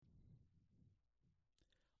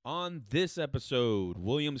On this episode,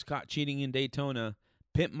 Williams caught cheating in Daytona.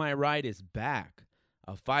 Pimp My Ride is back.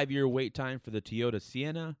 A 5-year wait time for the Toyota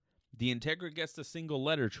Sienna. The Integra gets the single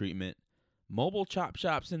letter treatment. Mobile chop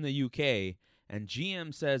shops in the UK. And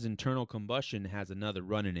GM Says Internal Combustion has another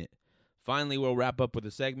run in it. Finally, we'll wrap up with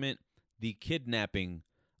a segment, the kidnapping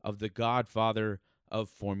of the Godfather of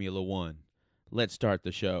Formula One. Let's start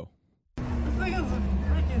the show. This thing is a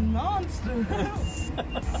freaking monster.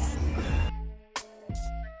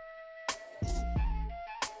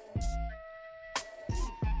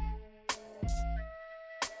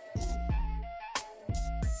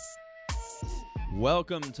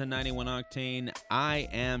 Welcome to 91 Octane. I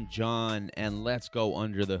am John, and let's go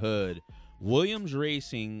under the hood. Williams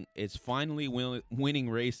Racing is finally winning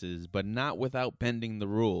races, but not without bending the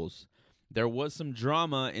rules. There was some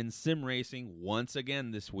drama in sim racing once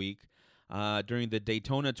again this week during the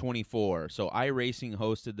Daytona 24. So iRacing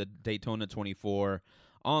hosted the Daytona 24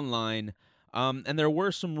 online. And there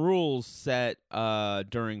were some rules set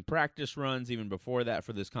during practice runs, even before that,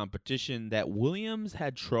 for this competition that Williams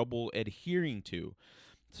had trouble adhering to.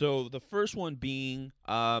 So the first one being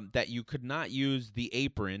that you could not use the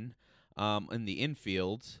apron in the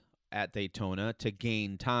infield at Daytona to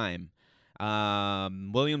gain time.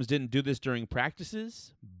 Williams didn't do this during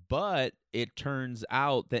practices, but it turns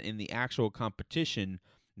out that in the actual competition,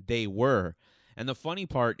 they were. And the funny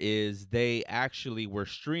part is they actually were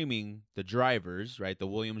streaming the drivers, right? The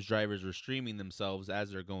Williams drivers were streaming themselves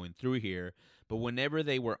as they're going through here. But whenever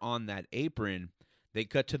they were on that apron, they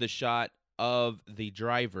cut to the shot of the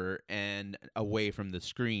driver and away from the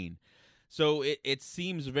screen. So it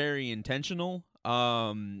seems very intentional.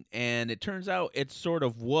 And it turns out it sort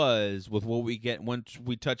of was with what we get once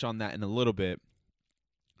we touch on that in a little bit.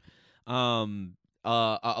 A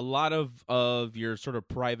lot of your sort of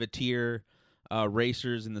privateer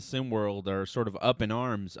racers in the sim world are sort of up in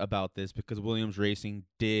arms about this because Williams Racing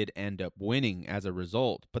did end up winning as a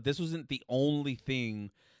result. But this wasn't the only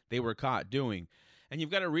thing they were caught doing. And you've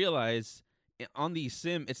got to realize on these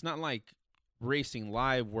sim, it's not like racing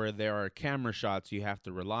live where there are camera shots you have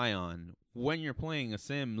to rely on. When you're playing a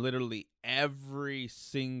sim, literally every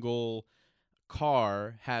single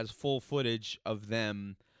car has full footage of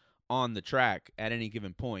them on the track at any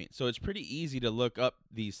given point. So it's pretty easy to look up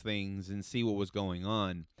these things and see what was going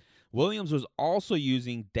on. Williams was also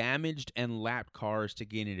using damaged and lapped cars to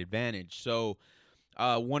gain an advantage. So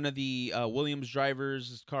one of the Williams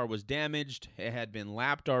drivers' car was damaged. It had been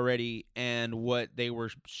lapped already. And what they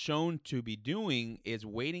were shown to be doing is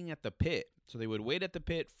waiting at the pit. So they would wait at the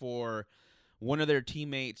pit for one of their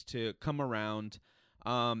teammates to come around.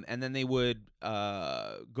 And then they would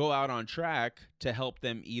go out on track to help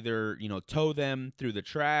them either, tow them through the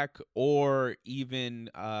track or even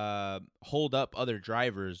hold up other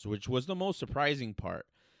drivers, which was the most surprising part.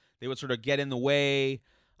 They would sort of get in the way.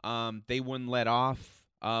 They wouldn't let off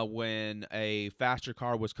when a faster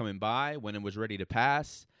car was coming by, when it was ready to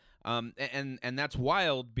pass. And that's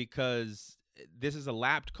wild because this is a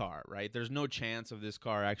lapped car, right? There's no chance of this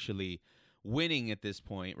car actually winning at this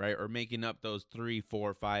point, right? Or making up those 3,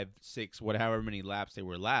 4, 5, 6, whatever many laps they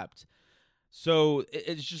were lapped. So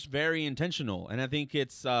it's just very intentional. And I think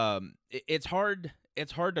it's hard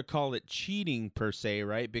to call it cheating per se,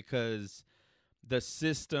 right? Because the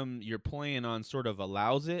system you're playing on sort of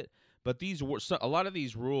allows it. But a lot of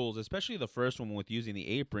these rules, especially the first one with using the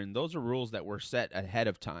apron, those are rules that were set ahead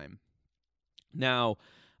of time. Now,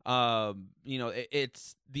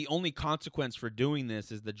 it's the only consequence for doing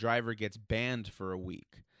this is the driver gets banned for a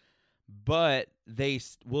week. But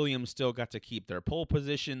Williams still got to keep their pole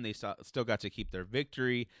position. They still got to keep their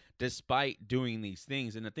victory despite doing these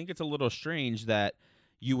things. And I think it's a little strange that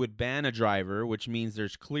you would ban a driver, which means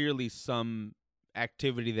there's clearly some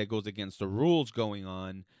activity that goes against the rules going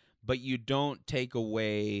on, but you don't take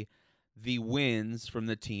away the wins from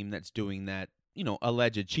the team that's doing that,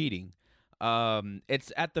 alleged cheating.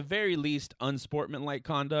 It's at the very least unsportsmanlike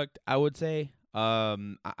conduct, I would say.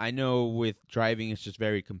 I know with driving it's just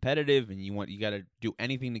very competitive and you got to do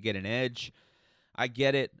anything to get an edge. I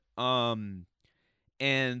get it.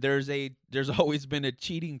 And there's always been a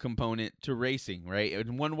cheating component to racing, right?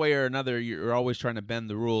 In one way or another, you're always trying to bend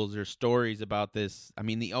the rules. There's stories about this. I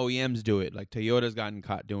mean, the OEMs do it. Like Toyota's gotten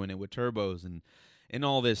caught doing it with turbos and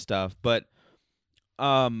all this stuff. But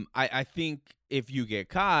I think if you get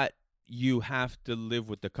caught, you have to live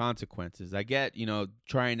with the consequences. I get,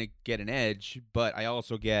 trying to get an edge, but I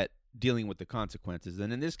also get dealing with the consequences.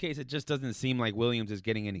 And in this case, it just doesn't seem like Williams is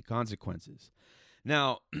getting any consequences.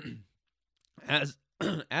 Now,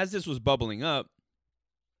 as this was bubbling up,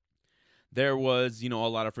 there was, a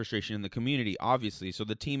lot of frustration in the community, obviously. So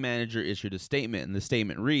the team manager issued a statement, and the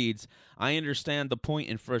statement reads, "I understand the point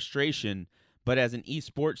and frustration, but as an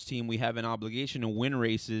esports team, we have an obligation to win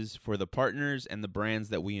races for the partners and the brands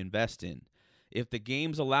that we invest in. If the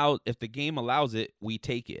game allows it, we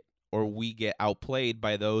take it, or we get outplayed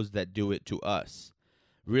by those that do it to us.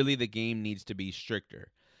 Really, the game needs to be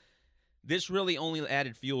stricter." This really only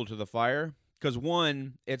added fuel to the fire because,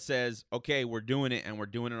 one, it says, okay, we're doing it, and we're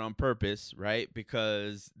doing it on purpose, right?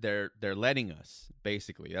 Because they're letting us,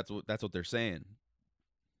 basically. That's what they're saying.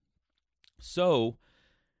 So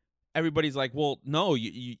everybody's like, well, no,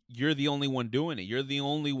 you're the only one doing it. You're the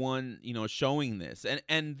only one, showing this.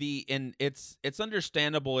 And it's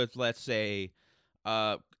understandable if, let's say,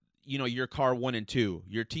 your car 1 and 2,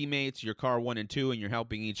 your teammates, your car 1 and 2, and you're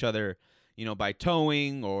helping each other, by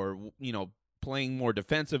towing or, playing more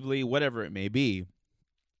defensively, whatever it may be.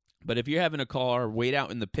 But if you're having a car wait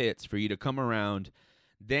out in the pits for you to come around,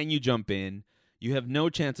 then you jump in, you have no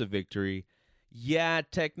chance of victory. Yeah,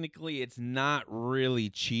 technically it's not really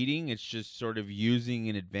cheating. It's just sort of using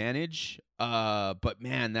an advantage. But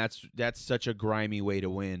man, that's such a grimy way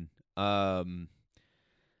to win. I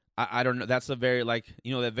don't know. That's a very,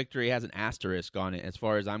 that victory has an asterisk on it as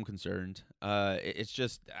far as I'm concerned. It's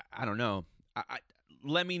just, I don't know.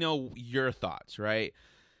 Let me know your thoughts, right?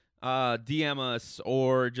 DM us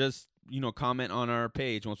or just, comment on our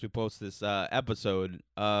page once we post this episode.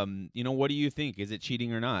 What do you think? Is it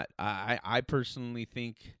cheating or not? I personally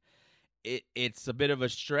think it's a bit of a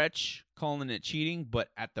stretch calling it cheating, but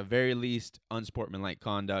at the very least, unsportsmanlike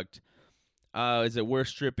conduct. Is it worth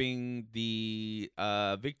stripping the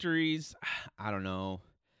victories? I don't know.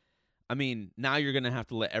 I mean, now you're going to have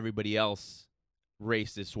to let everybody else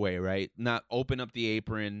race this way, right? Not open up the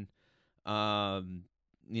apron. Everyone's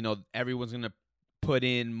going to put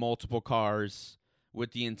in multiple cars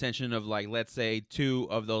with the intention of, let's say 2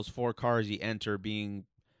 of those 4 cars you enter being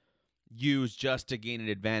used just to gain an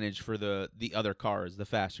advantage for the other cars, the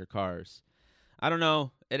faster cars. I don't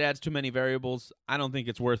know. It adds too many variables. I don't think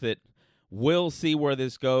it's worth it. We'll see where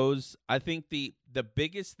this goes. I think the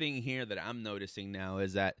biggest thing here that I'm noticing now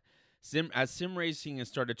is that as sim racing has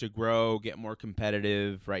started to grow, get more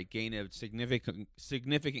competitive, right, gain a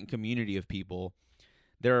significant community of people,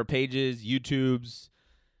 there are pages, YouTubes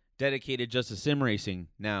dedicated just to sim racing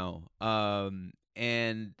now.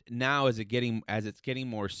 And now as it's getting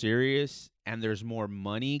more serious and there's more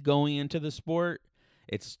money going into the sport,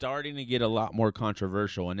 it's starting to get a lot more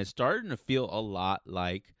controversial, and it's starting to feel a lot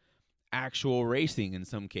like actual racing in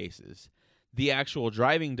some cases. The actual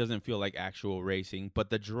driving doesn't feel like actual racing, but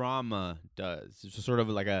the drama does. It's just sort of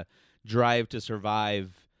like a drive to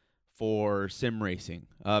survive for sim racing.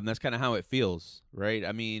 That's kind of how it feels, right?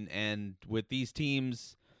 I mean, and with these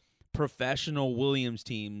teams, professional Williams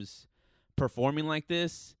teams performing like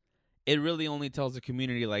this, it really only tells the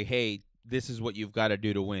community, hey, this is what you've got to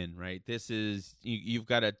do to win, right? This is, you've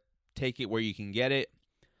got to take it where you can get it.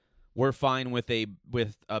 We're fine with a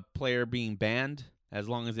player being banned as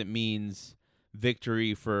long as it means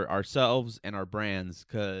victory for ourselves and our brands,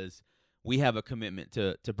 because we have a commitment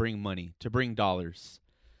to bring money, to bring dollars.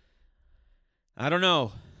 I don't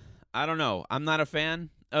know. I'm not a fan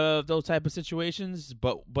of those type of situations,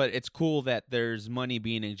 but it's cool that there's money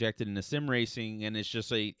being injected into sim racing, and it's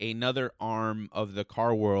just another arm of the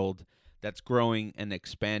car world that's growing and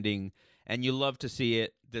expanding, and you love to see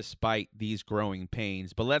it despite these growing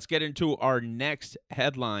pains. But let's get into our next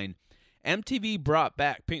headline. MTV brought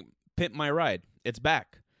back Pimp My Ride. It's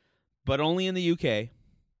back, but only in the UK,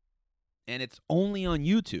 and it's only on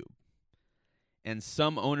YouTube. And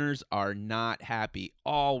some owners are not happy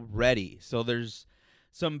already. So there's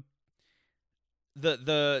some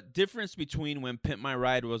the difference between when Pimp My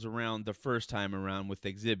Ride was around the first time around with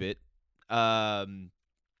Exhibit, and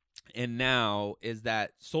now is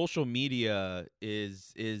that social media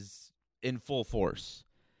is in full force.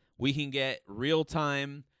 We can get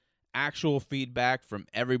real-time actual feedback from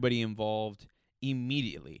everybody involved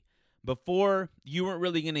immediately. Before, you weren't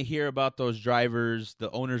really going to hear about those drivers, the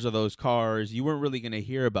owners of those cars. You weren't really going to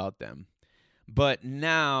hear about them. But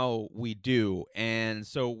now we do. And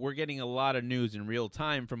so we're getting a lot of news in real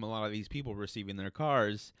time from a lot of these people receiving their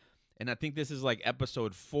cars. And I think this is like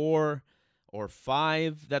episode 4 or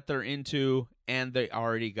 5 that they're into, and they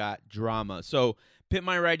already got drama. So Pimp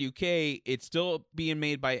My Ride UK, it's still being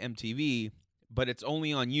made by MTV, but it's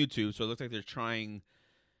only on YouTube. So it looks like they're trying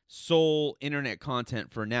sole internet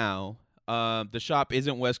content for now. The shop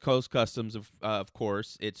isn't West Coast Customs, of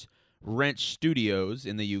course. It's Wrench Studios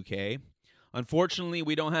in the UK. Unfortunately,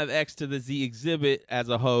 we don't have X to the Z Exhibit as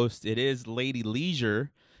a host. It is Lady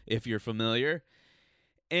Leisure, if you're familiar.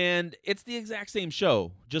 And it's the exact same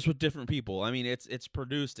show, just with different people. I mean, it's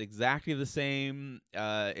produced exactly the same.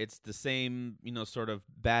 It's the same, sort of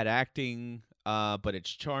bad acting, but it's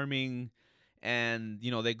charming. And,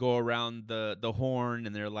 they go around the horn,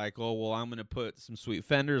 and they're like, oh, well, I'm going to put some sweet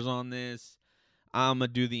fenders on this. I'm going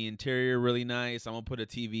to do the interior really nice. I'm going to put a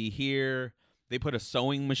TV here. They put a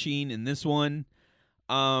sewing machine in this one.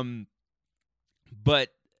 But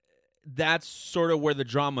that's sort of where the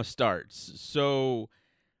drama starts. So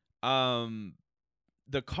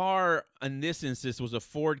the car in this instance was a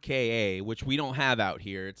Ford KA, which we don't have out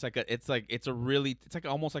here. It's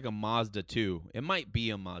almost like a Mazda 2. It might be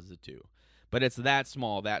a Mazda 2, but it's that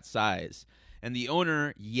small, that size. And the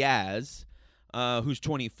owner, Yaz, who's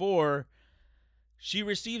 24, she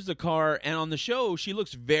receives the car, and on the show, she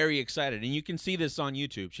looks very excited. And you can see this on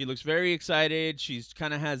YouTube. She looks very excited. She's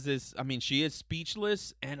kind of has this, she is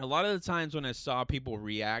speechless. And a lot of the times when I saw people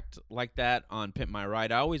react like that on Pimp My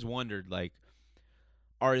Ride, I always wondered, like,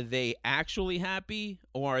 are they actually happy,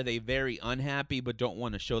 or are they very unhappy but don't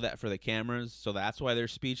want to show that for the cameras, so that's why they're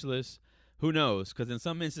speechless? Who knows? Because in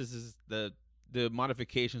some instances, the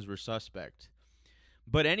modifications were suspect.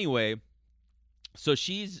 But anyway, so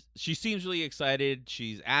she seems really excited.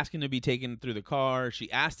 She's asking to be taken through the car.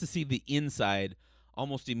 She asked to see the inside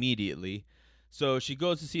almost immediately. So she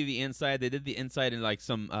goes to see the inside. They did the inside in like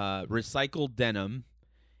some recycled denim,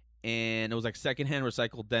 and it was like secondhand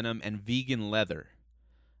recycled denim and vegan leather.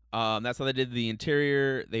 That's how they did the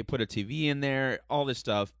interior. They put a TV in there, all this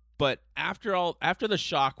stuff. But after the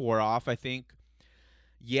shock wore off, I think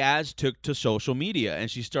Yaz took to social media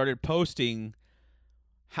and she started posting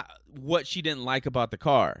what she didn't like about the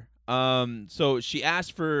car. So she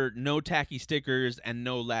asked for no tacky stickers and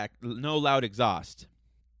no loud exhaust.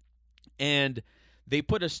 And they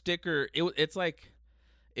put a sticker. It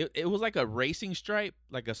was like a racing stripe,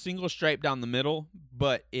 like a single stripe down the middle,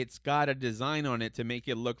 but it's got a design on it to make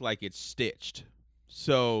it look like it's stitched.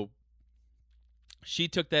 So she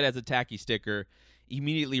took that as a tacky sticker,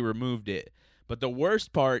 immediately removed it. But the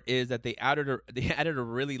worst part is that they added a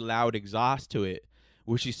really loud exhaust to it,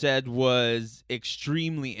 which she said was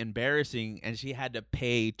extremely embarrassing, and she had to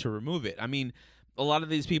pay to remove it. I mean, a lot of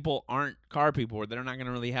these people aren't car people, or they're not going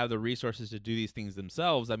to really have the resources to do these things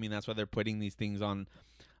themselves. I mean, that's why they're putting these things on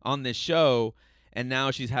this show, and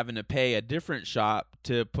now she's having to pay a different shop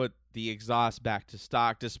to put the exhaust back to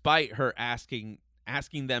stock, despite her asking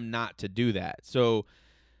them not to do that. So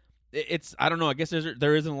it's, I don't know, I guess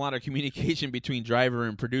there isn't a lot of communication between driver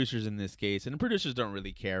and producers in this case, and the producers don't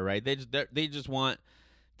really care, right? They just want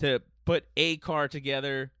to put a car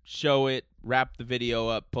together, show it, wrap the video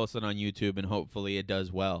up, post it on YouTube, and hopefully it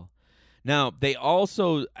does well. Now, they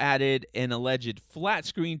also added an alleged flat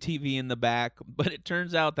screen TV in the back, but it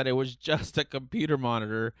turns out that it was just a computer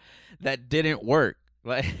monitor that didn't work.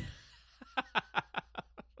 Like,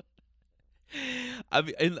 I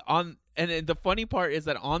mean, and the funny part is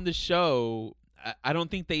that on the show, I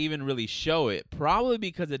don't think they even really show it, probably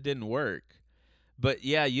because it didn't work. But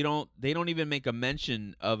yeah, they don't even make a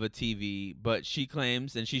mention of a TV, but she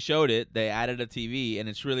claims, and she showed it, they added a TV, and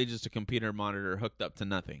it's really just a computer monitor hooked up to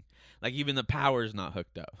nothing. Like, even the power's not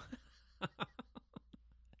hooked up.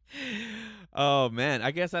 Oh man,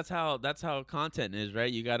 I guess that's how content is,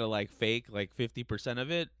 right? You got to like fake like 50%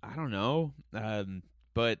 of it. I don't know.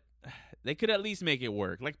 But they could at least make it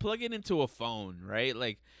work. Like, plug it into a phone, right?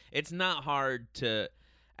 Like, it's not hard to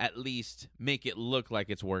at least make it look like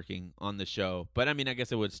it's working on the show. But I mean, I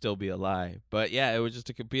guess it would still be a lie. But yeah, it was just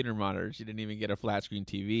a computer monitor. She didn't even get a flat screen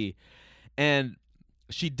TV. And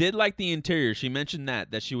she did like the interior. She mentioned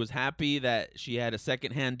that she was happy that she had a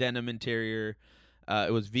secondhand denim interior.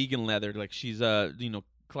 It was vegan leather. Like, she's a,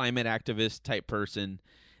 climate activist type person.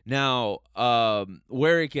 Now,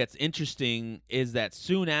 where it gets interesting is that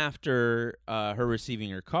soon after her receiving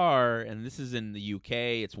her car, and this is in the UK,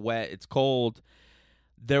 it's wet, it's cold,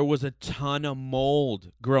 there was a ton of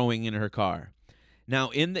mold growing in her car. Now,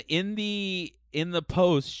 in the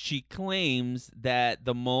post, she claims that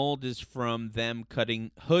the mold is from them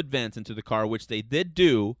cutting hood vents into the car, which they did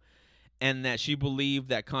do, and that she believed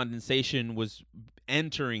that condensation was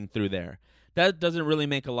entering through there. That doesn't really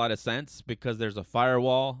make a lot of sense because there's a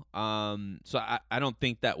firewall. So I don't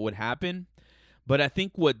think that would happen. But I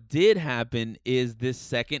think what did happen is this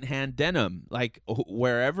secondhand denim. Like,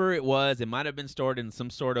 wherever it was, it might have been stored in some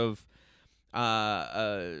sort of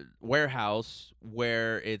warehouse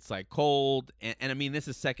where it's like cold. And I mean, this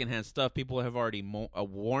is secondhand stuff. People have already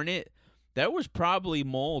worn it. There was probably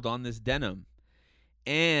mold on this denim.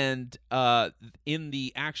 And in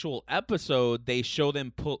the actual episode, they show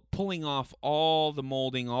them pulling off all the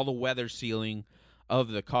molding, all the weather sealing of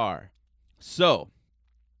the car. So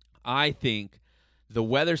I think the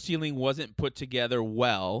weather sealing wasn't put together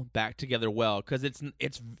well, back together well, because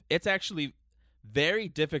it's actually very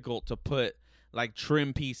difficult to put like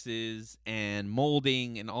trim pieces and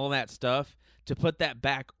molding and all that stuff to put that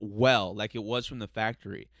back well, like it was from the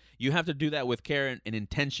factory. You have to do that with care and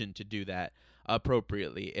intention to do that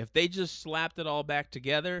appropriately. If they just slapped it all back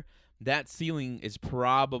together, that sealing is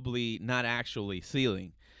probably not actually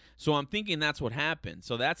sealing. So I'm thinking that's what happened.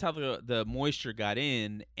 So that's how the moisture got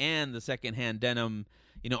in, and the secondhand denim,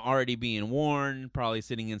 already being worn, probably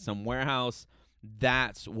sitting in some warehouse.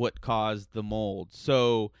 That's what caused the mold.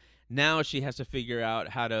 So now she has to figure out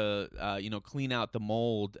how to, clean out the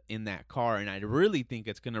mold in that car. And I really think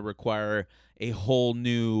it's going to require a whole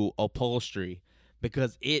new upholstery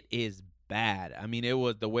because it is bad. I mean, it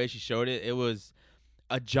was the way she showed it. It was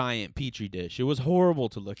a giant petri dish. It was horrible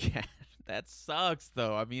to look at. That sucks,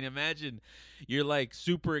 though. I mean, imagine you're like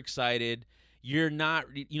super excited. You're not,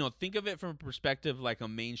 think of it from a perspective like a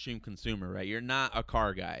mainstream consumer, right? You're not a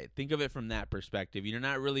car guy. Think of it from that perspective. You're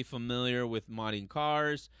not really familiar with modding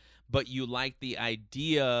cars, but you like the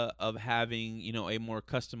idea of having, a more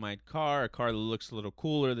customized car, a car that looks a little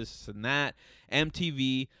cooler, this and that.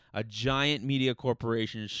 MTV, a giant media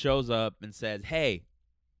corporation, shows up and says, hey,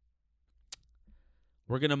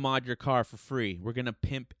 we're going to mod your car for free. We're going to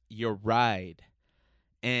pimp your ride,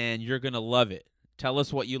 and you're going to love it. Tell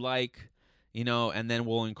us what you like, and then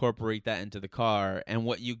we'll incorporate that into the car. And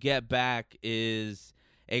what you get back is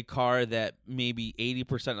a car that maybe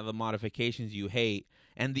 80% of the modifications you hate,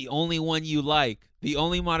 and the only one you like, the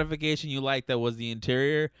only modification you like that was the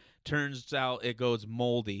interior, turns out it goes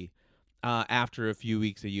moldy after a few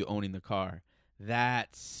weeks of you owning the car.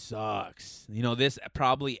 That sucks. This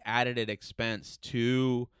probably added an expense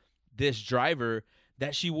to this driver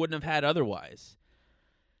that she wouldn't have had otherwise.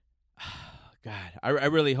 God, I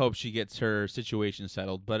really hope she gets her situation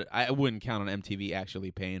settled, but I wouldn't count on MTV actually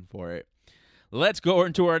paying for it. Let's go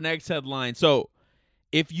into our next headline. So,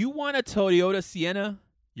 if you want a Toyota Sienna,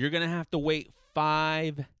 you're going to have to wait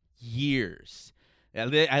 5 years, at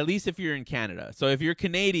least if you're in Canada. So, if you're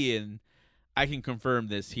Canadian, I can confirm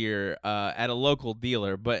this here at a local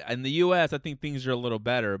dealer. But in the U.S., I think things are a little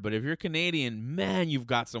better. But if you're Canadian, man, you've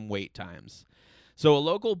got some wait times. So a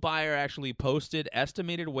local buyer actually posted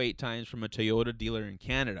estimated wait times from a Toyota dealer in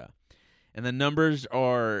Canada. And the numbers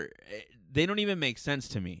they don't even make sense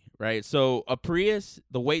to me, right? So a Prius,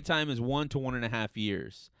 the wait time is 1 to 1.5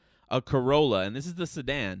 years. A Corolla, and this is the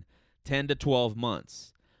sedan, 10 to 12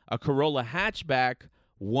 months. A Corolla hatchback,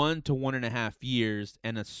 1 to 1.5 years.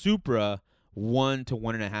 And a Supra, 1 to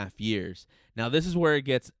 1.5 years. Now, this is where it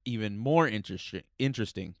gets even more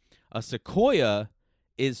interesting. A Sequoia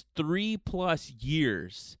is 3+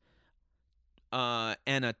 years,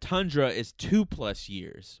 and a Tundra is 2+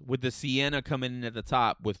 years, with the Sienna coming in at the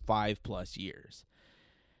top with 5+ years.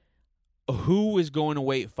 Who is going to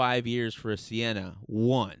wait 5 years for a Sienna?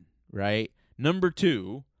 One, right? Number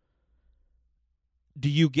two, do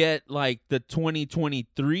you get like the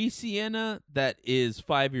 2023 Sienna that is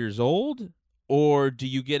 5 years old? Or do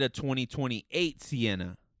you get a 2028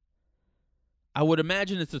 Sienna? I would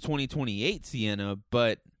imagine it's a 2028 Sienna,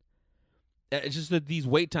 but it's just that these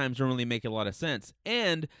wait times don't really make a lot of sense.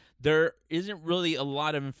 And there isn't really a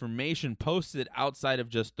lot of information posted outside of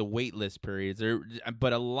just the wait list periods.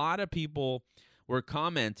 But a lot of people were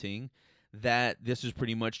commenting that this is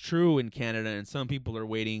pretty much true in Canada, and some people are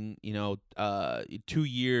waiting, 2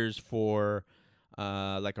 years for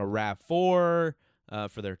like a RAV4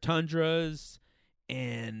 for their Tundras.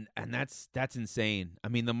 And that's insane. I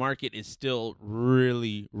mean, the market is still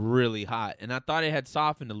really, really hot. And I thought it had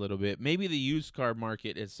softened a little bit. Maybe the used car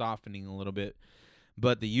market is softening a little bit,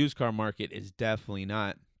 but the used car market is definitely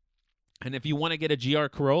not. And if you want to get a GR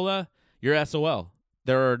Corolla, you're SOL.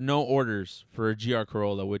 There are no orders for a GR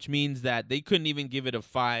Corolla, which means that they couldn't even give it a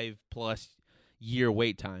 5+ year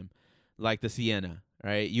wait time like the Sienna,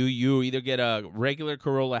 right? You either get a regular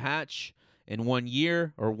Corolla hatch in 1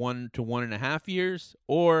 year or 1 to 1.5 years,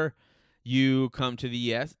 or you come to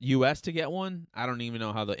the U.S. to get one. I don't even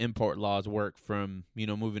know how the import laws work from,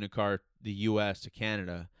 moving a car the U.S. to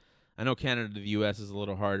Canada. I know Canada to the U.S. is a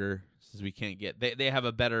little harder since we can't get... They have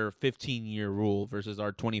a better 15-year rule versus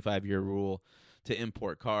our 25-year rule to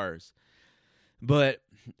import cars. But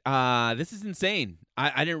this is insane.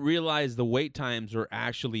 I didn't realize the wait times were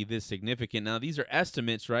actually this significant. Now, these are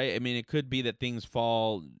estimates, right? I mean, it could be that things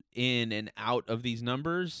fall in and out of these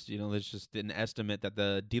numbers. There's just an estimate that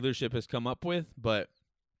the dealership has come up with. But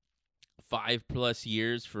 5+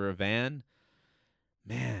 years for a van,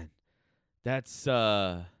 man, that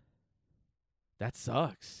sucks.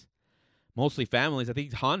 mostly families. I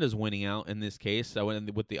think Honda's winning out in this case. So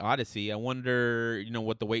with the Odyssey, I wonder,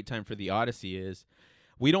 what the wait time for the Odyssey is.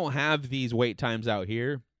 We don't have these wait times out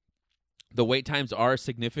here. The wait times are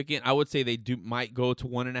significant. I would say they might go to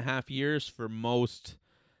 1.5 years for most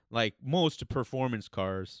performance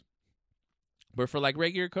cars. But for like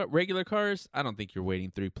regular cars, I don't think you're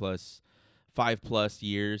waiting 5+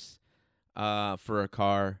 years for a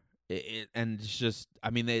car. And it's just,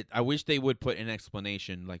 I wish they would put an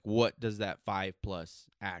explanation, like what does that 5+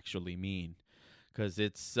 actually mean? Because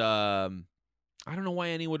it's, I don't know why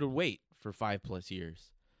anyone would wait for 5+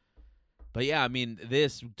 years. But yeah,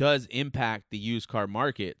 this does impact the used car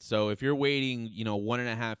market. So if you're waiting,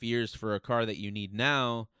 1.5 years for a car that you need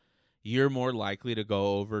now, you're more likely to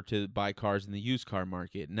go over to buy cars in the used car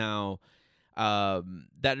market. Now,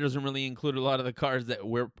 that doesn't really include a lot of the cars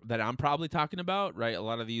that I'm probably talking about, right? A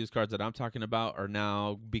lot of the used cars that I'm talking about are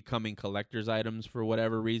now becoming collector's items for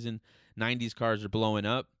whatever reason. 90s cars are blowing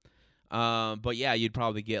up. But yeah, you'd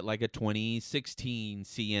probably get like a 2016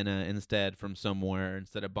 Sienna instead from somewhere,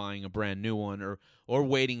 instead of buying a brand new one or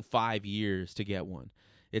waiting 5 years to get one.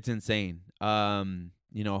 It's insane.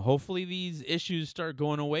 Hopefully these issues start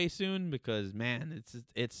going away soon, because man,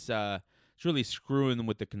 it's really screwing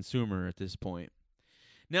with the consumer at this point.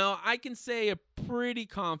 Now, I can say pretty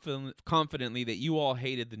confidently that you all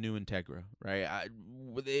hated the new Integra, right?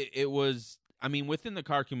 It was, within the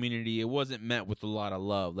car community, it wasn't met with a lot of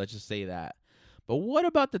love. Let's just say that. But what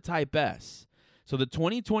about the Type S? So the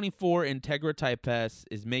 2024 Integra Type S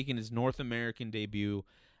is making its North American debut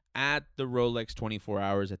at the Rolex 24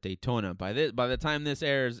 Hours at Daytona. By the time this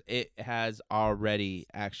airs, it has already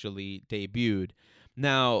actually debuted.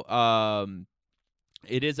 Now,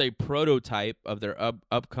 it is a prototype of their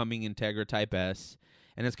upcoming Integra Type S,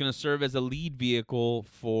 and it's going to serve as a lead vehicle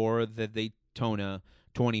for the Daytona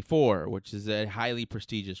 24, which is a highly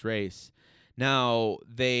prestigious race. Now,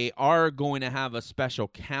 they are going to have a special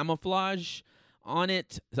camouflage on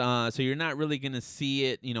it, so you're not really going to see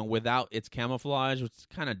it, without its camouflage, which is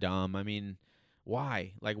kind of dumb.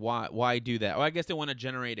 Why? Why do that? Well, I guess they want to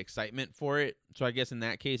generate excitement for it, so I guess in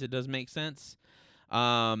that case it does make sense.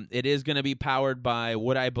 It is going to be powered by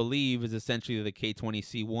what I believe is essentially the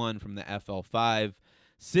K20C1 from the FL5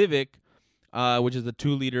 Civic, which is a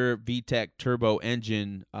 2-liter VTEC turbo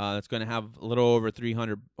engine. That's going to have a little over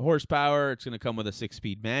 300 horsepower. It's going to come with a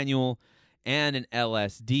 6-speed manual and an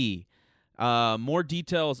LSD. More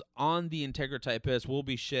details on the Integra Type S will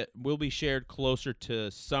be shared closer to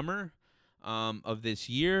summer of this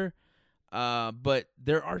year. But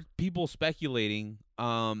there are people speculating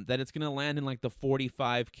that it's going to land in like the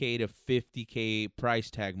 $45K to $50K price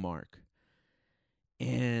tag mark.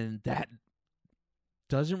 And that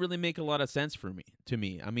doesn't really make a lot of sense to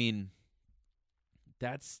me.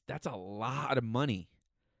 That's a lot of money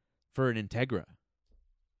for an Integra.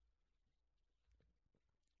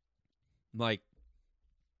 Like,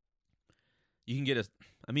 you can get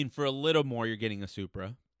for a little more, you're getting a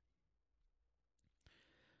Supra.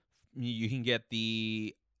 You can get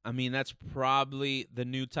that's probably the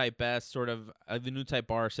new Type S, sort of, the new Type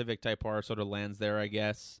R, Civic Type R sort of lands there, I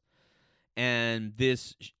guess. And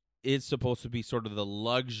this is supposed to be sort of the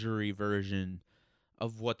luxury version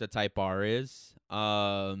of what the Type R is.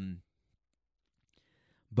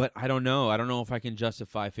 But I don't know. I don't know if I can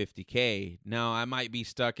justify $50K. Now, I might be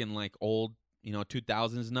stuck in like old,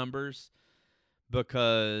 2000s numbers,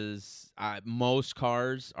 because most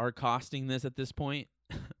cars are costing this at this point.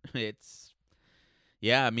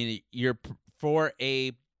 You're for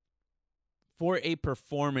a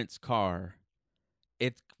performance car,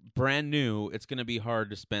 it's brand new, it's going to be hard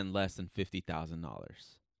to spend less than $50,000.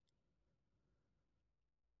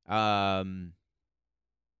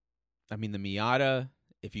 The Miata,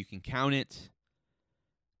 if you can count it,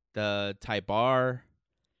 the Type R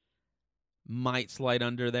might slide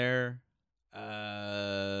under there.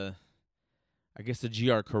 I guess the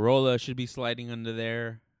GR Corolla should be sliding under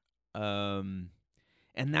there. And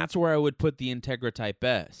that's where I would put the Integra Type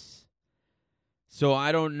S. So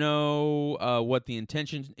I don't know what the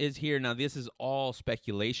intention is here. Now, this is all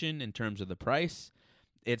speculation in terms of the price.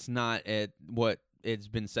 It's not at what it's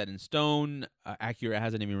been set in stone. Acura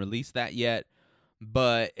hasn't even released that yet.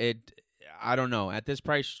 But I don't know. At this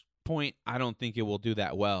price point, I don't think it will do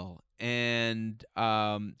that well. And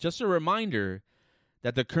just a reminder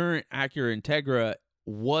that the current Acura Integra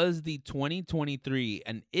was the 2023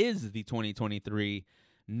 and is the 2023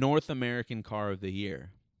 North American Car of the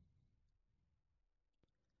Year.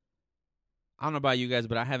 I don't know about you guys,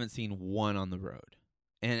 but I haven't seen one on the road.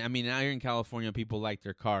 And out here in California, people like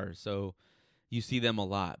their cars, so you see them a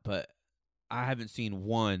lot. But I haven't seen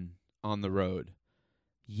one on the road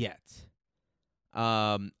yet.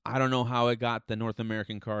 I don't know how it got the North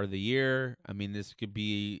American Car of the Year. I mean, this could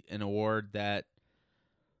be an award that,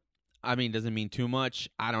 I mean, doesn't mean too much.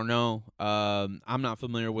 I don't know. I'm not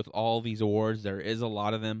familiar with all these awards. There is a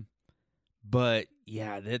lot of them. But,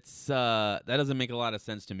 yeah, that doesn't make a lot of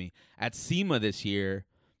sense to me. At SEMA this year,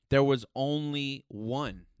 there was only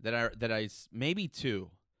one maybe two,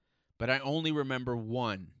 but I only remember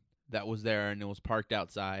one that was there, and it was parked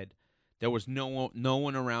outside. There was no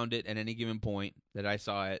one around it at any given point that I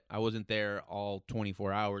saw it. I wasn't there all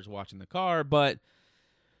 24 hours watching the car, but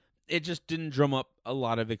it just didn't drum up a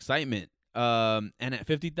lot of excitement. And at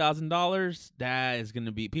 $50,000, that is going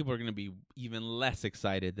to be, people are going to be even less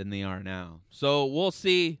excited than they are now. So we'll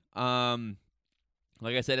see.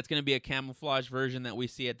 Like I said, it's going to be a camouflage version that we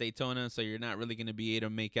see at Daytona, so you're not really going to be able to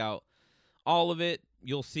make out all of it.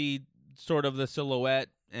 You'll see sort of the silhouette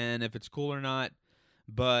and if it's cool or not.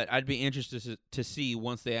 But I'd be interested to see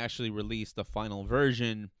once they actually release the final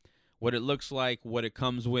version, what it looks like, what it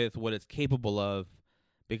comes with, what it's capable of.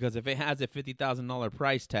 Because if it has a $50,000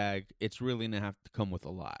 price tag, it's really going to have to come with a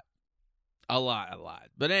lot. A lot.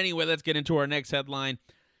 But anyway, let's get into our next headline.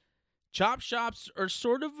 Chop shops are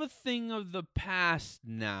sort of a thing of the past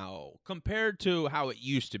now compared to how it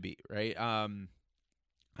used to be, right? I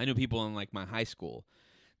knew people in like my high school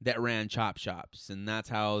that ran chop shops, and that's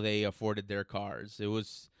how they afforded their cars.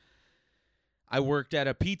 I worked at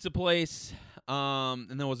a pizza place,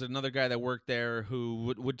 and there was another guy that worked there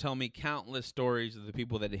who would tell me countless stories of the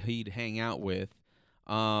people that he'd hang out with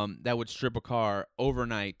that would strip a car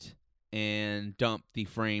overnight and dump the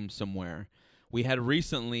frame somewhere. We had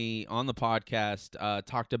recently on the podcast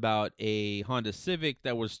talked about a Honda Civic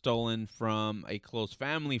that was stolen from a close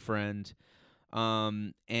family friend,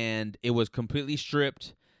 and it was completely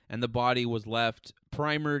stripped, and the body was left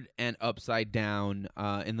primered and upside down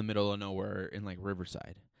in the middle of nowhere in like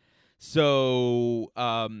Riverside. So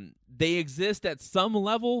they exist at some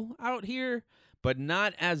level out here, but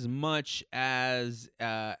not as much as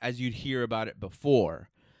you'd hear about it before.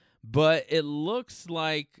 But it looks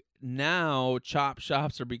like now chop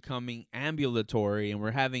shops are becoming ambulatory, and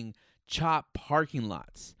we're having chop parking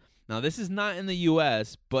lots. Now, this is not in the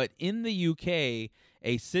U.S., but in the U.K.,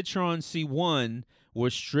 a Citroen C1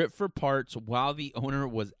 was stripped for parts while the owner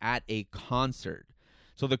was at a concert.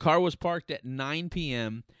 So the car was parked at 9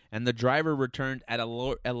 p.m., and the driver returned at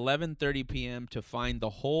 11:30 p.m. to find the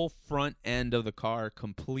whole front end of the car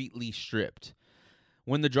completely stripped.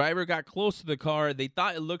 When the driver got close to the car, they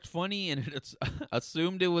thought it looked funny and it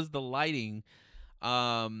assumed it was the lighting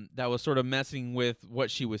that was sort of messing with what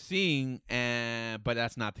she was seeing, but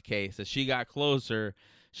that's not the case. As she got closer,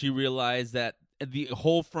 she realized that the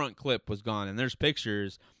whole front clip was gone, and there's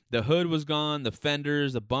pictures. The hood was gone, the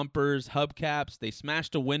fenders, the bumpers, hubcaps. They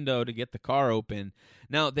smashed a window to get the car open.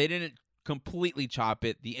 Now, they didn't completely chop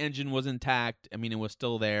it. The engine was intact. I mean, it was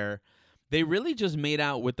still there. They really just made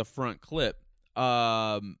out with the front clip,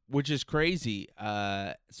 which is crazy.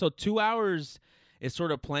 So 2 hours is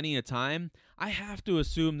sort of plenty of time. I have to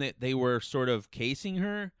assume that they were sort of casing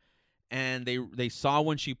her, and they saw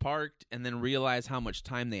when she parked and then realized how much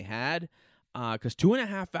time they had. Because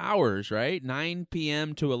 2.5 hours, right? 9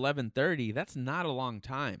 p.m. to 11:30, that's not a long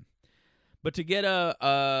time. But to get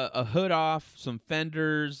a hood off, some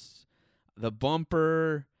fenders, the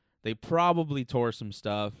bumper, they probably tore some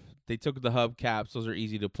stuff. They took the hubcaps. Those are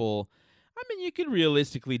easy to pull. I mean, you could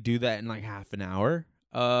realistically do that in like half an hour.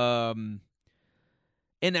 An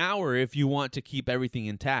hour if you want to keep everything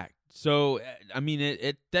intact. So, I mean,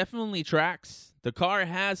 it definitely tracks. The car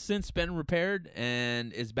has since been repaired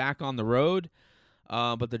and is back on the road.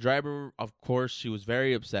 But the driver, of course, she was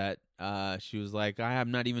very upset. She was like, I have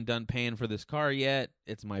not even done paying for this car yet.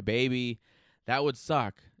 It's my baby. That would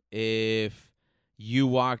suck if you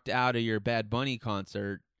walked out of your Bad Bunny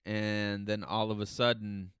concert and then all of a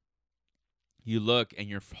sudden you look and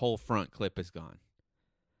your whole front clip is gone.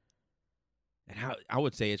 And I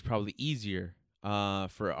would say it's probably easier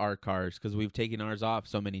for our cars because we've taken ours off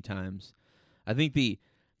so many times. I think the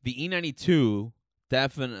E92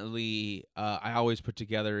 definitely I always put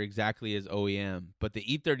together exactly as OEM. But the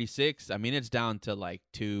E36, I mean, it's down to like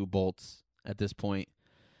 2 bolts at this point.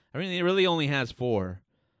 I mean, it really only has 4.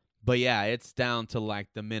 But yeah, it's down to like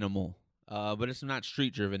the minimal. But it's not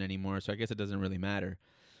street driven anymore, so I guess it doesn't really matter.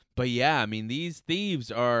 But yeah, I mean, these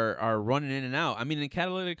thieves are running in and out. I mean, the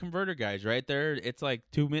catalytic converter guys, right there, it's like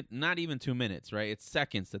not even 2 minutes, right? It's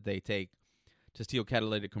seconds that they take to steal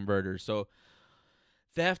catalytic converters. So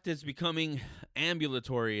theft is becoming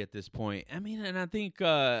ambulatory at this point. I mean, and I think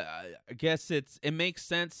I guess it makes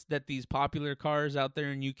sense that these popular cars out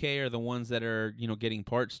there in UK are the ones that are, getting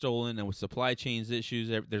parts stolen, and with supply chains issues,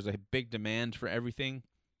 there's a big demand for everything.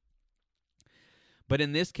 But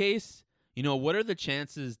in this case, what are the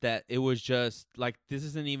chances that it was just like, this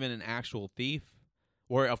isn't even an actual thief,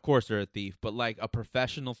 or of course they're a thief, but like a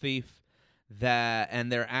professional thief,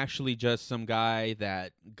 and they're actually just some guy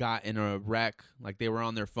that got in a wreck, like they were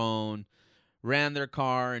on their phone, ran their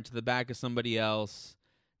car into the back of somebody else,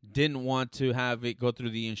 didn't want to have it go through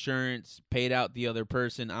the insurance, paid out the other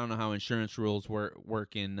person. I don't know how insurance rules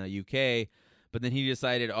work in UK, but then he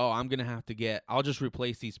decided, I'm going to I'll just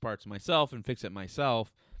replace these parts myself and fix it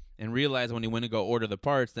myself, and realized when he went to go order the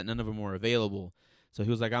parts that none of them were available. So he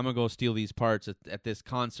was like, I'm going to go steal these parts at this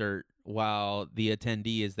concert while the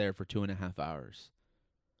attendee is there for 2.5 hours.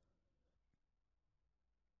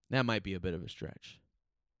 That might be a bit of a stretch.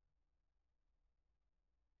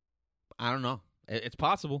 I don't know. It's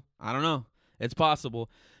possible. I don't know. It's possible.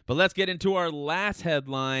 But let's get into our last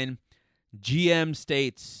headline. GM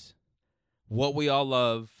states what we all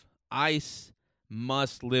love. ICE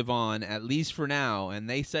must live on, at least for now. And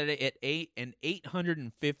they said it at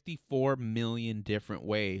 854 million different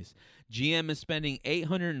ways. GM is spending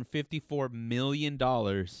 $854 million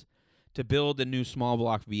to build a new small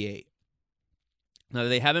block V8. Now,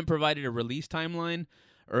 they haven't provided a release timeline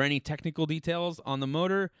or any technical details on the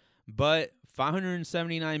motor, but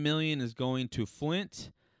 $579 million is going to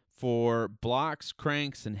Flint for blocks,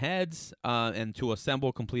 cranks, and heads, and to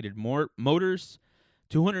assemble completed motors.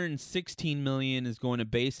 $216 million is going to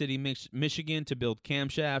Bay City, Michigan, to build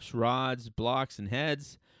camshafts, rods, blocks, and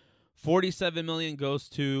heads. $47 million goes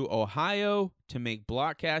to Ohio to make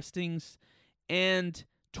block castings, and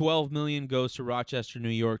 $12 million goes to Rochester, New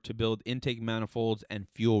York, to build intake manifolds and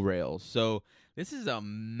fuel rails. So this is a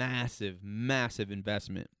massive, massive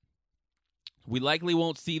investment. We likely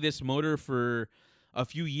won't see this motor for a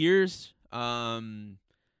few years,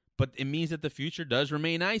 but it means that the future does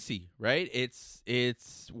remain icy, right?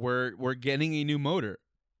 We're getting a new motor.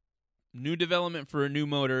 New development for a new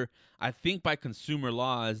motor. I think by consumer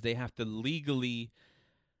laws, they have to legally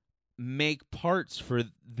make parts for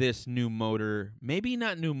this new motor. Maybe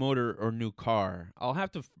not new motor or new car. I'll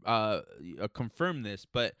have to confirm this,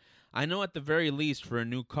 but I know at the very least for a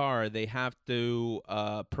new car, they have to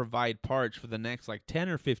provide parts for the next 10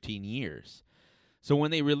 or 15 years. So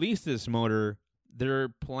when they release this motor, they're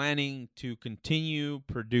planning to continue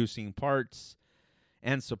producing parts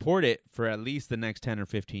and support it for at least the next 10 or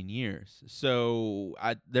 15 years. So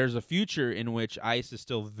there's a future in which ICE is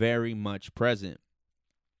still very much present.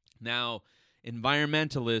 Now,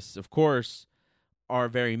 environmentalists, of course, are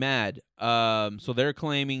very mad. So they're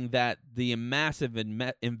claiming that the massive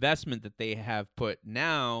investment that they have put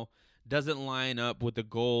now doesn't line up with the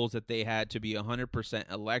goals that they had to be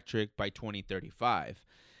 100% electric by 2035.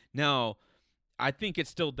 Now, I think it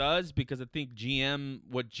still does, because I think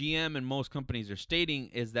what GM and most companies are stating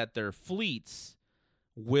is that their fleets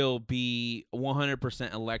will be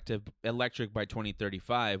 100% electric by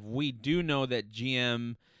 2035. We do know that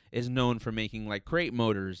GM is known for making crate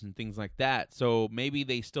motors and things like that. So maybe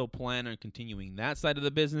they still plan on continuing that side of the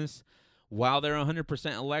business while they're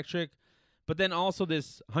 100% electric. But then also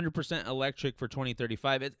this 100% electric for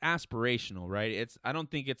 2035, it's aspirational, right? I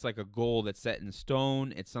don't think it's a goal that's set in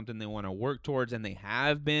stone. It's something they want to work towards, and they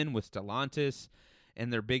have been with Stellantis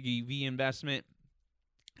and their big EV investment.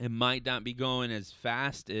 It might not be going as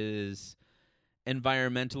fast as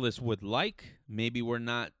environmentalists would like. Maybe we're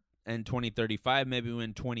not in 2035, maybe we're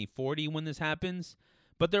in 2040 when this happens.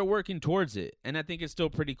 But they're working towards it, and I think it's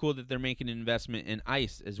still pretty cool that they're making an investment in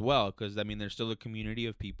ICE as well, because there's still a community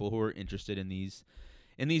of people who are interested in these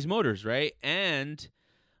motors, right? And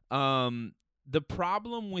the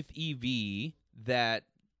problem with EV that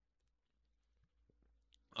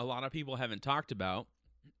a lot of people haven't talked about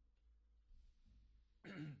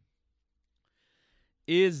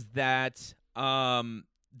is that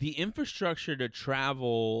the infrastructure to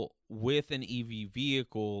travel with an EV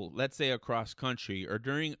vehicle, let's say across country or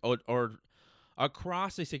or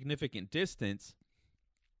across a significant distance,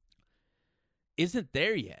 isn't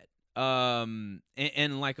there yet. And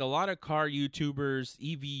a lot of car YouTubers,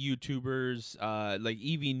 EV YouTubers,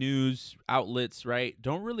 EV news outlets, right,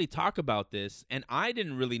 don't really talk about this. And I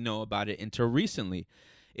didn't really know about it until recently.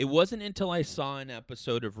 It wasn't until I saw an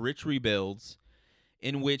episode of Rich Rebuilds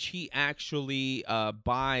in which he actually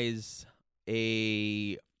buys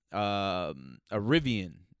a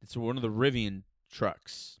Rivian. It's one of the Rivian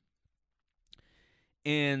trucks.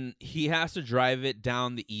 And he has to drive it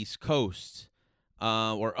down the East Coast.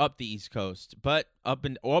 or up the East Coast, but up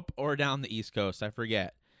or down the East Coast, I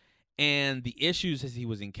forget. And the issues as he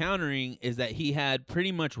was encountering is that he had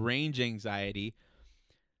pretty much range anxiety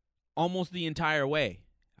almost the entire way.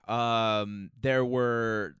 There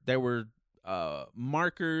were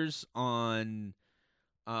markers on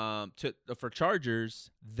for chargers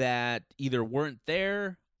that either weren't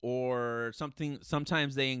there or something.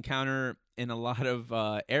 Sometimes they encounter in a lot of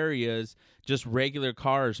areas just regular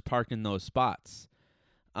cars parked in those spots.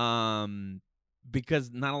 Because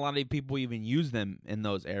not a lot of people even use them in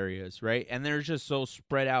those areas, right? And they're just so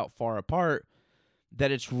spread out far apart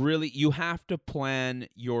that it's really, you have to plan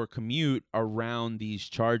your commute around these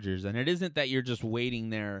chargers. And it isn't that you're just waiting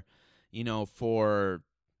there, for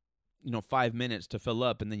 5 minutes to fill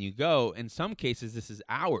up and then you go. In some cases, this is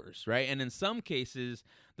hours, right? And in some cases,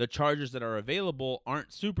 the chargers that are available aren't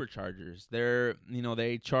superchargers.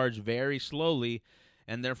 They charge very slowly,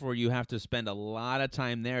 and therefore you have to spend a lot of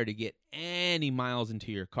time there to get any miles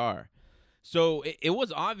into your car. So it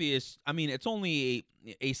was obvious. I mean, it's only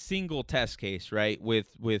a single test case, right, with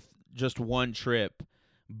just one trip,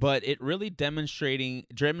 but it really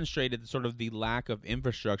demonstrated sort of the lack of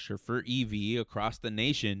infrastructure for EV across the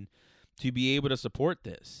nation to be able to support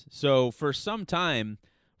this. So for some time,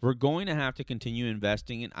 we're going to have to continue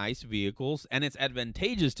investing in ICE vehicles, and it's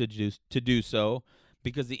advantageous to do so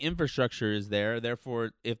because the infrastructure is there.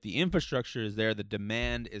 Therefore, if the infrastructure is there, the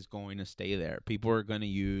demand is going to stay there. People are going to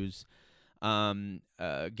use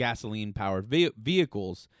gasoline-powered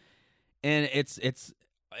vehicles, and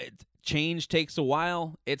change takes a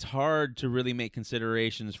while. It's hard to really make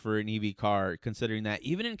considerations for an EV car, considering that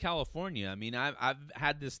even in California, I mean, I've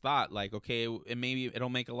had this thought, like, okay, maybe it'll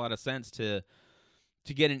make a lot of sense to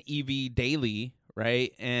get an EV daily,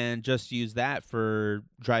 right, and just use that for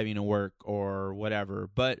driving to work or whatever.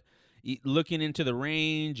 But looking into the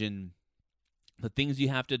range and the things you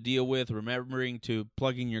have to deal with, remembering to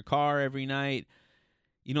plug in your car every night,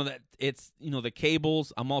 that it's, the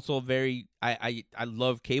cables. I'm also I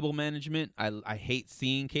love cable management. I hate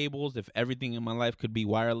seeing cables. If everything in my life could be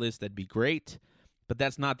wireless, that'd be great. But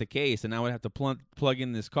that's not the case. And I would have to plug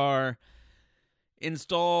in this car,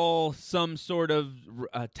 install some sort of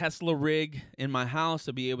Tesla rig in my house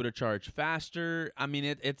to be able to charge faster. I mean,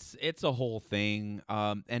 it's a whole thing.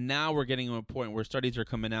 And now we're getting to a point where studies are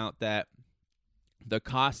coming out that the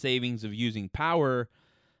cost savings of using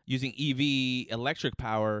EV electric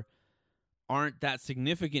power aren't that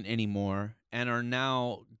significant anymore, and are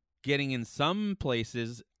now getting in some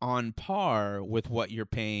places on par with what you're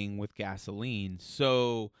paying with gasoline.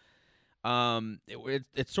 So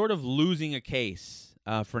it's sort of losing a case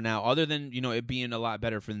for now, other than it being a lot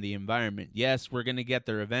better for the environment. Yes, we're going to get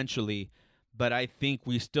there eventually, but I think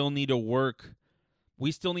we still need to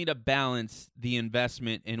balance the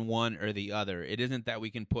investment in one or the other. It isn't that we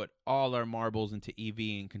can put all our marbles into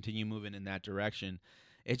EV and continue moving in that direction.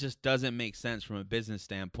 It just doesn't make sense from a business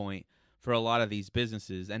standpoint for a lot of these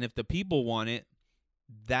businesses. And if the people want it,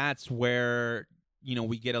 that's where,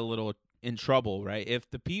 we get a little in trouble, right?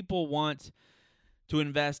 If the people want to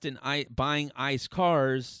invest in buying ICE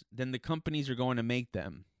cars, then the companies are going to make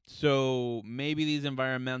them. So maybe these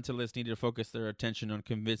environmentalists need to focus their attention on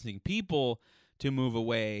convincing people to move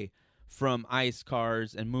away from ICE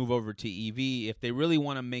cars and move over to EV if they really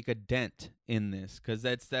want to make a dent in this, because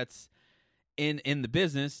that's in the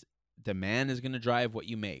business. Demand is going to drive what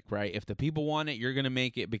you make, right? If the people want it, you're going to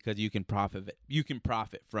make it because you can profit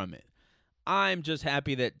from it. I'm just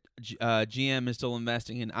happy that GM is still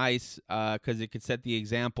investing in ICE because it could set the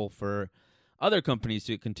example for other companies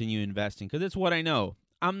to continue investing, because it's what I know.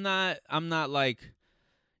 I'm not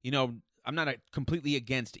completely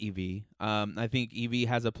against EV. I think EV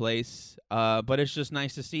has a place, but it's just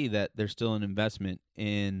nice to see that there's still an investment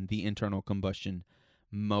in the internal combustion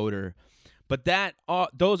motor. But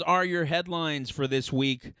those are your headlines for this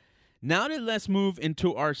week. Now let's move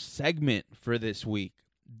into our segment for this week,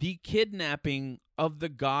 the kidnapping of the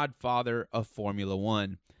Godfather of Formula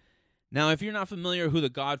One. Now, if you're not familiar who the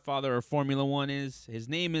Godfather of Formula One is, his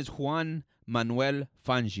name is Juan Manuel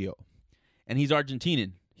Fangio, and he's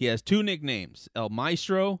Argentinian. He has two nicknames, El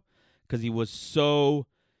Maestro, because he was so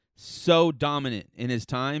dominant in his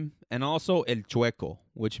time, and also El Chueco,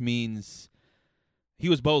 which means he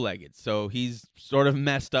was bow-legged, so he's sort of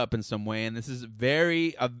messed up in some way, and this is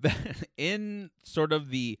very, in sort of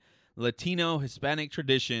the Latino Hispanic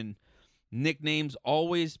tradition, nicknames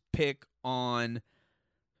always pick on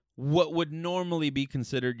what would normally be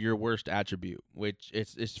considered your worst attribute, which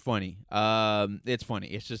it's funny. It's funny.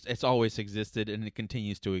 It's always existed, and it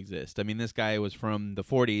continues to exist. I mean, this guy was from the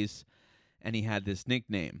 40s, and he had this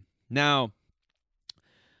nickname. Now,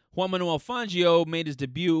 Juan Manuel Fangio made his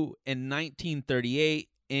debut in 1938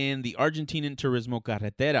 in the Argentinian Turismo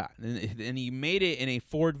Carretera, and he made it in a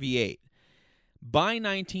Ford V8. By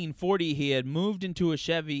 1940, he had moved into a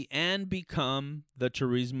Chevy and become the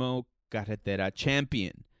Turismo Carretera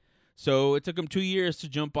champion. So it took him 2 years to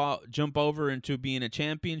jump over into being a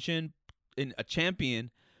champion,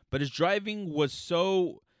 but his driving was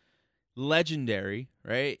so legendary,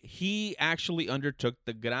 right? He actually undertook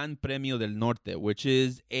the Gran Premio del Norte, which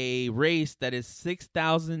is a race that is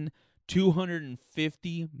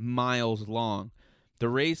 6,250 miles long. The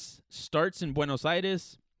race starts in Buenos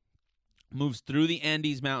Aires, moves through the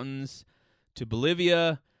Andes Mountains to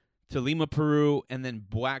Bolivia, to Lima, Peru, and then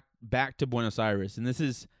back to Buenos Aires. And this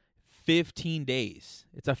is 15 days.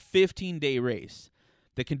 It's a 15-day race.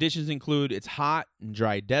 The conditions include it's hot and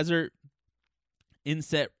dry desert,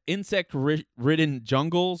 insect-ridden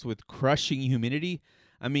jungles with crushing humidity.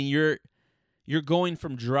 I mean, you're going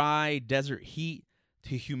from dry desert heat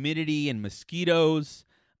to humidity and mosquitoes.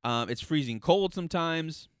 It's freezing cold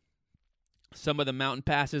sometimes. Some of the mountain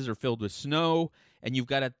passes are filled with snow, and you've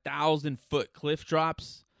got 1,000-foot cliff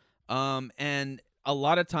drops, and a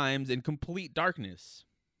lot of times in complete darkness.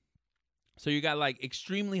 So you got like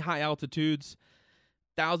extremely high altitudes,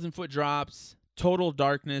 1,000-foot drops, total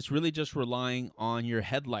darkness, really just relying on your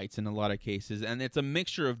headlights in a lot of cases. And it's a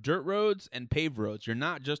mixture of dirt roads and paved roads. You're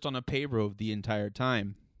not just on a paved road the entire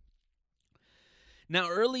time. Now,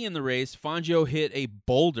 early in the race, Fangio hit a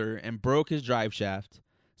boulder and broke his drive shaft,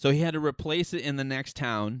 so he had to replace it in the next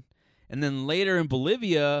town. And then later in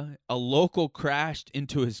Bolivia, a local crashed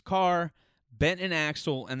into his car, bent an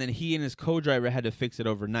axle, and then he and his co-driver had to fix it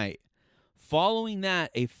overnight. Following that,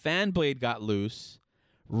 a fan blade got loose,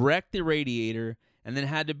 wrecked the radiator, and then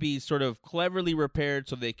had to be sort of cleverly repaired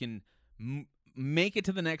so they can make it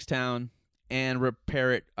to the next town and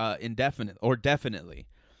repair it definitely.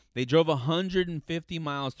 They drove 150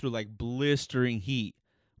 miles through like blistering heat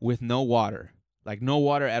with no water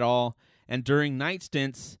at all. And during night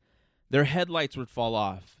stints, their headlights would fall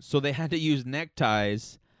off. So they had to use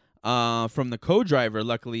neckties from the co-driver.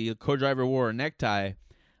 Luckily, the co-driver wore a necktie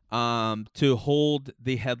to hold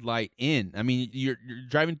the headlight in. I mean, you're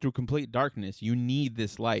driving through complete darkness. You need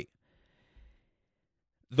this light.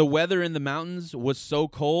 The weather in the mountains was so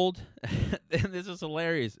cold. And this is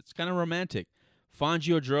hilarious. It's kind of romantic.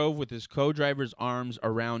 Fangio drove with his co-driver's arms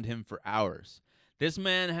around him for hours. This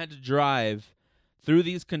man had to drive through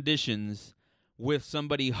these conditions with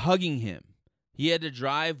somebody hugging him. He had to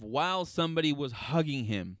drive while somebody was hugging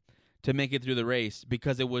him to make it through the race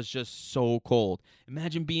because it was just so cold.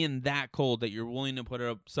 Imagine being that cold that you're willing to put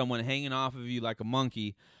up someone hanging off of you like a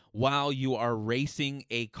monkey while you are racing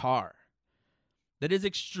a car. That is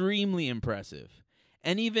extremely impressive.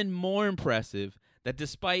 And even more impressive that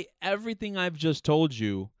despite everything I've just told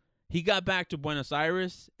you, he got back to Buenos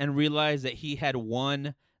Aires and realized that he had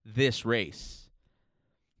won this race.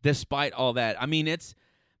 Despite all that. I mean, it's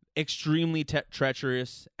extremely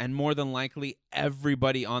treacherous, and more than likely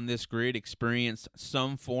everybody on this grid experienced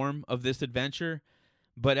some form of this adventure.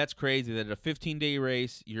 But that's crazy that at a 15-day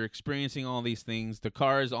race, you're experiencing all these things. The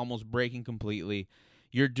car is almost breaking completely.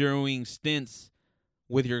 You're doing stints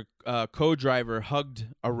with your co-driver hugged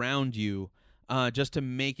around you just to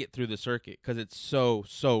make it through the circuit because it's so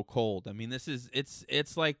cold. I mean, this is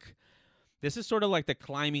sort of like the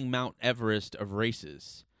climbing Mount Everest of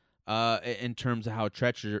races. In terms of how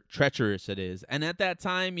treacherous it is. And at that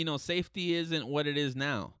time, safety isn't what it is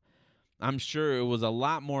now. I'm sure it was a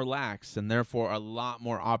lot more lax and therefore a lot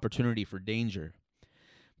more opportunity for danger.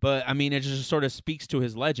 But, I mean, it just sort of speaks to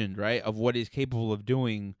his legend, right, of what he's capable of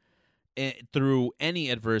doing through any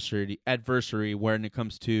adversary when it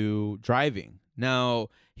comes to driving. Now,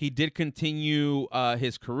 he did continue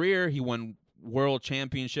his career. He won World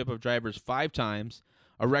Championship of Drivers 5 times.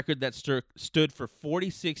 A record that stood for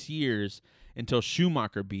 46 years until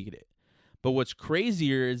Schumacher beat it. But what's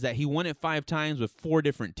crazier is that he won it 5 times with 4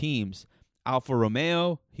 different teams. Alfa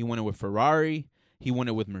Romeo, he won it with Ferrari, he won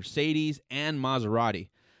it with Mercedes, and Maserati.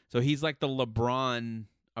 So he's like the LeBron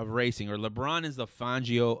of racing, or LeBron is the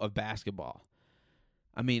Fangio of basketball.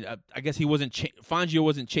 I mean, I guess Fangio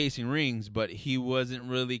wasn't chasing rings, but he wasn't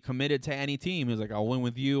really committed to any team. He was like, I'll win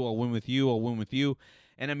with you, I'll win with you, I'll win with you.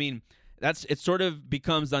 And I mean, it sort of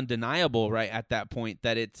becomes undeniable, right, at that point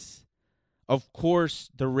that it's, of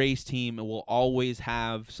course, the race team will always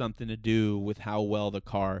have something to do with how well the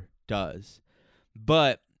car does.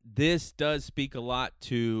 But this does speak a lot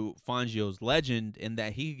to Fangio's legend in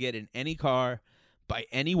that he could get in any car by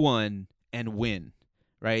anyone and win,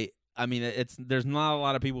 right? I mean, there's not a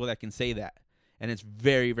lot of people that can say that, and it's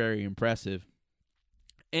very, very impressive.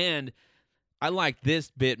 And I like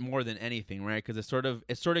this bit more than anything, right? Because it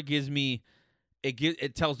sort of gives me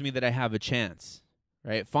it tells me that I have a chance,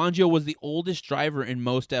 right? Fangio was the oldest driver in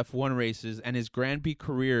most F1 races, and his Grand Prix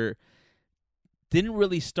career didn't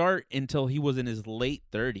really start until he was in his late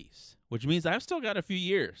 30s, which means I've still got a few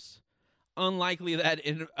years. Unlikely that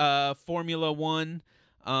in Formula One,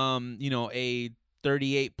 a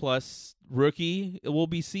 38-plus rookie will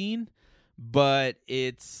be seen, but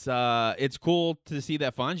it's cool to see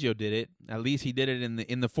that Fangio did it. At least he did it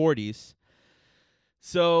in the 40s.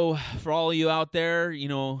 So for all of you out there,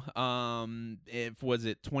 if was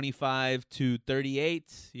it 25 to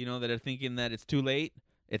 38, that are thinking that it's too late,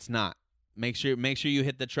 it's not. Make sure you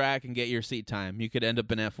hit the track and get your seat time. You could end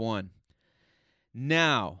up in F1.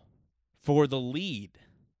 Now, for the lead,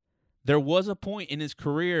 there was a point in his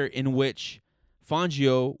career in which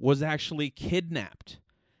Fangio was actually kidnapped.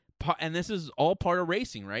 And this is all part of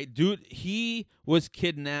racing, right? Dude, he was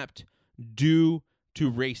kidnapped due to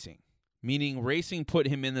racing, meaning racing put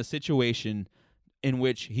him in the situation in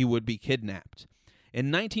which he would be kidnapped. In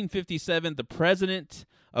 1957, the president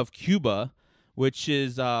of Cuba, which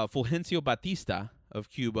is Fulgencio Batista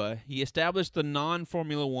of Cuba, he established the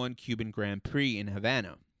non-Formula One Cuban Grand Prix in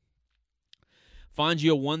Havana.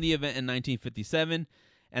 Fangio won the event in 1957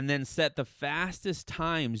 and then set the fastest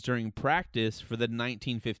times during practice for the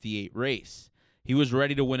 1958 race. He was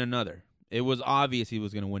ready to win another. It was obvious he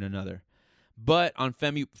was going to win another. But on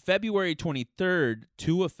February 23rd,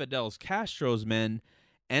 two of Fidel Castro's men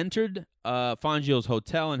entered Fangio's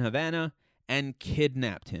hotel in Havana and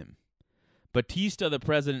kidnapped him. Batista, the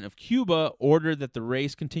president of Cuba, ordered that the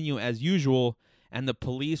race continue as usual, and the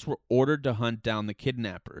police were ordered to hunt down the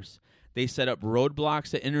kidnappers. They set up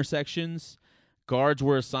roadblocks at intersections. Guards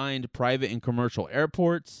were assigned to private and commercial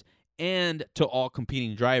airports and to all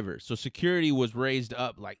competing drivers. So security was raised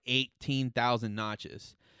up like 18,000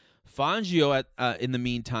 notches. Fangio, in the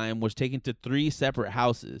meantime, was taken to 3 separate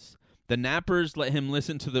houses. The nappers let him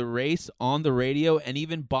listen to the race on the radio and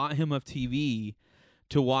even bought him a TV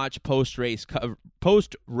to watch post-race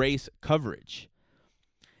coverage.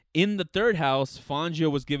 In the third house,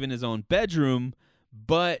 Fangio was given his own bedroom,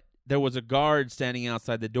 but there was a guard standing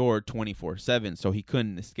outside the door 24/7, so he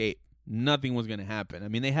couldn't escape. Nothing was going to happen. I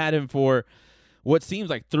mean, they had him for what seems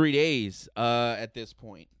like 3 days at this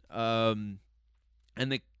point. And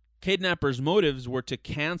the kidnappers' motives were to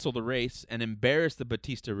cancel the race and embarrass the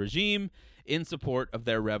Batista regime in support of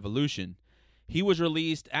their revolution. He was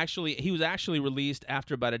released. He was actually released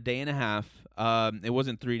after about a day and a half. It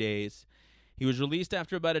wasn't 3 days. He was released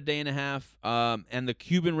after about a day and a half, and the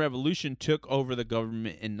Cuban Revolution took over the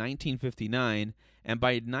government in 1959, and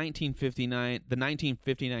by 1959, the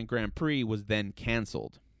 1959 Grand Prix was then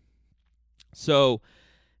canceled. So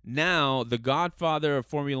now the Godfather of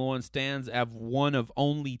Formula One stands as one of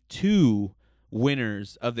only 2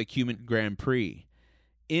 winners of the Cuban Grand Prix.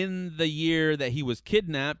 In the year that he was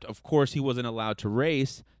kidnapped, of course, he wasn't allowed to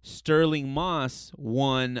race. Sterling Moss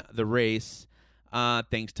won the race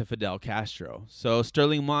thanks to Fidel Castro. So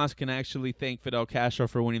Sterling Moss can actually thank Fidel Castro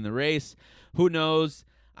for winning the race. Who knows?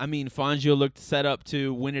 I mean, Fangio looked set up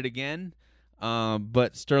to win it again,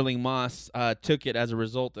 but Sterling Moss took it as a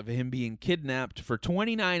result of him being kidnapped for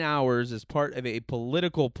 29 hours as part of a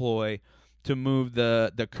political ploy to move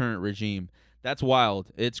the current regime. That's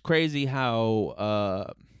wild. It's crazy how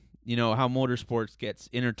how motorsports gets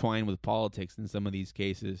intertwined with politics in some of these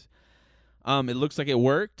cases. It looks like it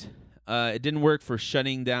worked. It didn't work for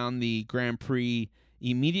shutting down the Grand Prix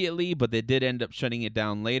immediately, but they did end up shutting it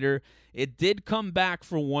down later. It did come back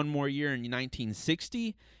for one more year in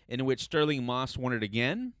 1960, in which Sterling Moss won it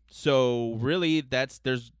again. So really,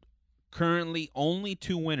 there's currently only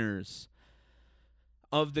 2 winners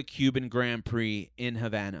of the Cuban Grand Prix in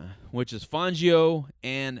Havana, which is Fangio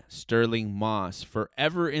and Sterling Moss,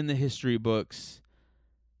 forever in the history books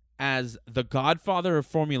as the Godfather of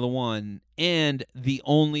Formula One and the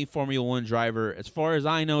only Formula One driver, as far as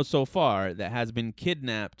I know so far, that has been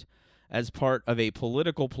kidnapped as part of a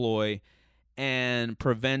political ploy and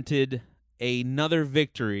prevented another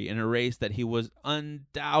victory in a race that he was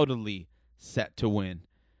undoubtedly set to win.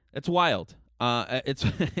 That's wild.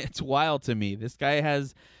 It's wild to me. This guy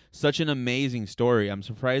has such an amazing story. I'm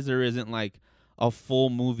surprised there isn't like a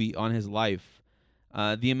full movie on his life.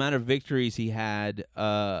 The amount of victories he had,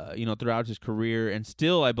 throughout his career, and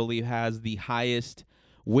still, I believe, has the highest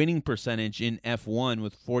winning percentage in F1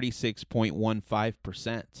 with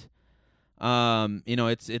 46.15%.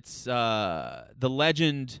 It's the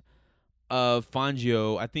legend of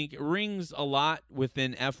Fangio. I think it rings a lot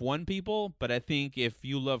within F1 people, but I think if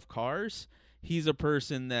you love cars, he's a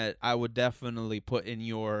person that I would definitely put in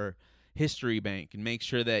your history bank and make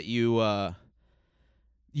sure that you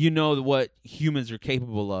you know what humans are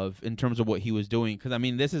capable of in terms of what he was doing. Because, I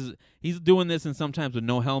mean, he's doing this and sometimes with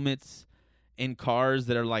no helmets in cars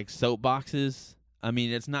that are like soapboxes. I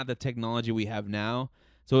mean, it's not the technology we have now.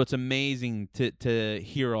 So it's amazing to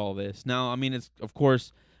hear all this. Now, I mean, it's, of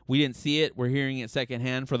course, we didn't see it. We're hearing it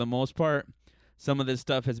secondhand for the most part. Some of this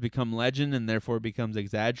stuff has become legend and therefore becomes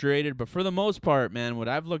exaggerated. But for the most part, man, what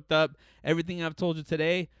I've looked up, everything I've told you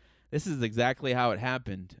today, this is exactly how it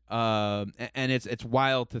happened. And it's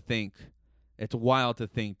wild to think. It's wild to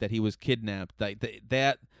think that he was kidnapped. Like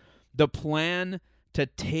that the plan to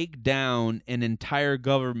take down an entire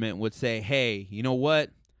government would say, hey, you know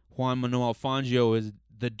what? Juan Manuel Fangio is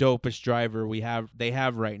the dopest driver they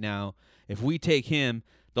have right now. If we take him,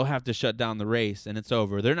 they'll have to shut down the race, and it's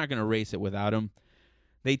over. They're not going to race it without him.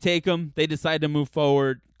 They take him. They decide to move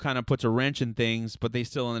forward, kind of puts a wrench in things, but they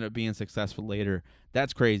still end up being successful later.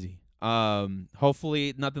 That's crazy.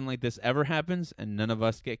 Hopefully nothing like this ever happens, and none of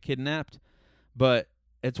us get kidnapped, but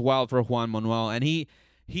it's wild for Juan Manuel, and he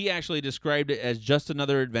actually described it as just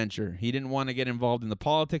another adventure. He didn't want to get involved in the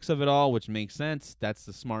politics of it all, which makes sense. That's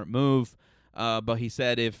the smart move. But he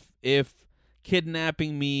said if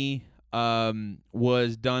kidnapping me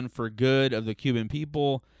was done for good of the Cuban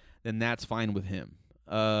people, then that's fine with him.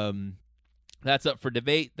 That's up for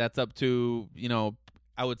debate. That's up to,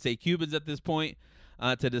 I would say Cubans at this point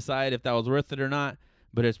to decide if that was worth it or not.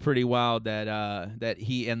 But it's pretty wild that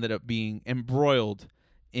he ended up being embroiled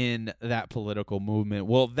in that political movement.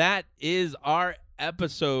 Well, that is our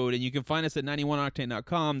episode, and you can find us at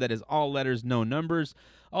 91octane.com. That is all letters, no numbers.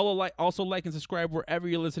 Also like and subscribe wherever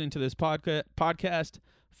you're listening to this podcast.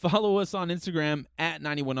 Follow us on Instagram at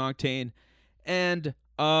 91octane, and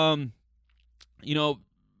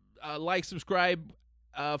like, subscribe,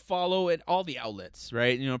 follow at all the outlets.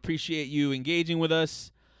 Right? Appreciate you engaging with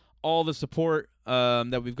us. All the support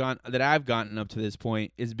that I've gotten up to this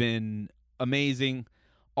point has been amazing.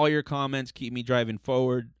 All your comments keep me driving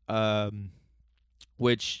forward,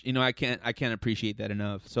 which I can't appreciate that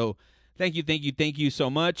enough. So thank you so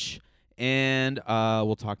much, and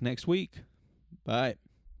we'll talk next week. Bye.